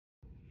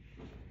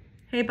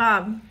Hey,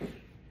 Bob.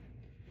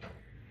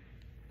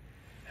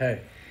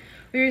 Hey.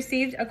 We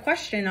received a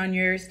question on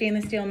your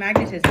stainless steel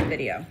magnetism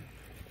video.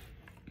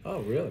 Oh,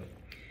 really?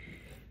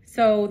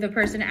 So the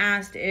person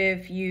asked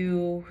if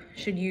you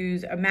should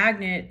use a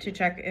magnet to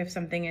check if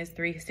something is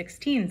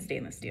 316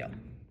 stainless steel.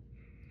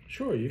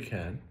 Sure, you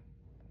can.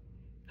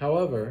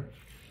 However,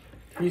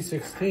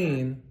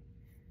 316,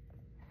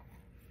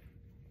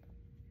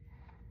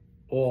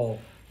 all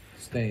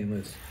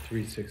stainless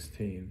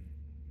 316,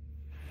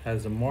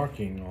 has a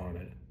marking on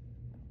it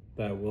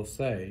that will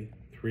say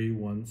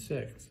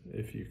 316.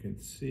 If you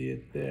can see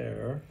it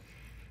there,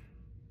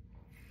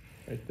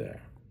 right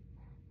there.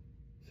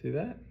 See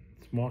that?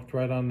 It's marked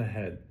right on the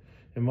head.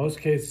 In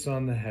most cases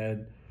on the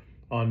head.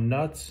 On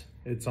nuts,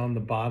 it's on the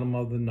bottom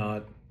of the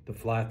nut, the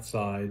flat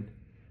side.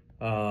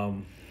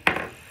 Anything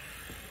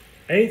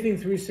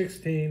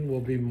 316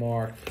 will be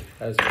marked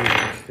as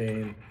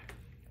 316.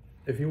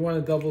 If you want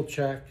to double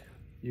check,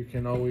 you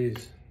can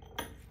always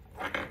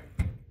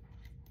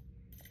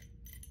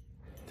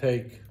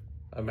take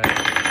a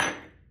magnet.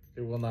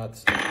 It will not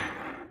stop.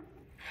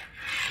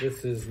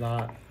 This is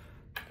not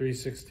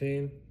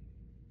 316,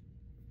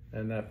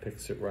 and that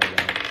picks it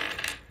right out.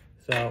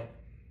 So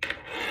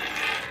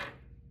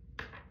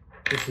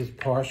this is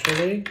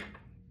partially,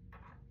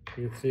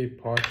 you can see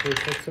partially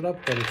picks it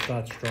up, but it's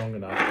not strong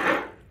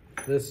enough.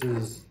 This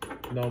is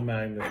no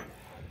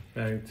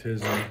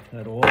magnetism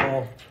at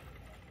all.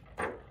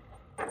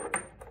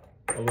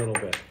 A little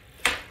bit.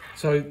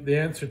 So the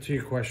answer to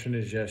your question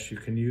is yes, you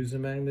can use a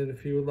magnet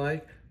if you would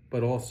like,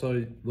 but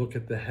also look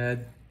at the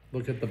head,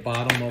 look at the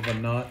bottom of a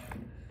nut.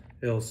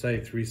 It'll say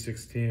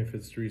 316 if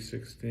it's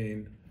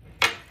 316.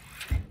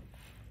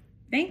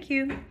 Thank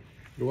you.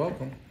 You're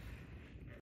welcome.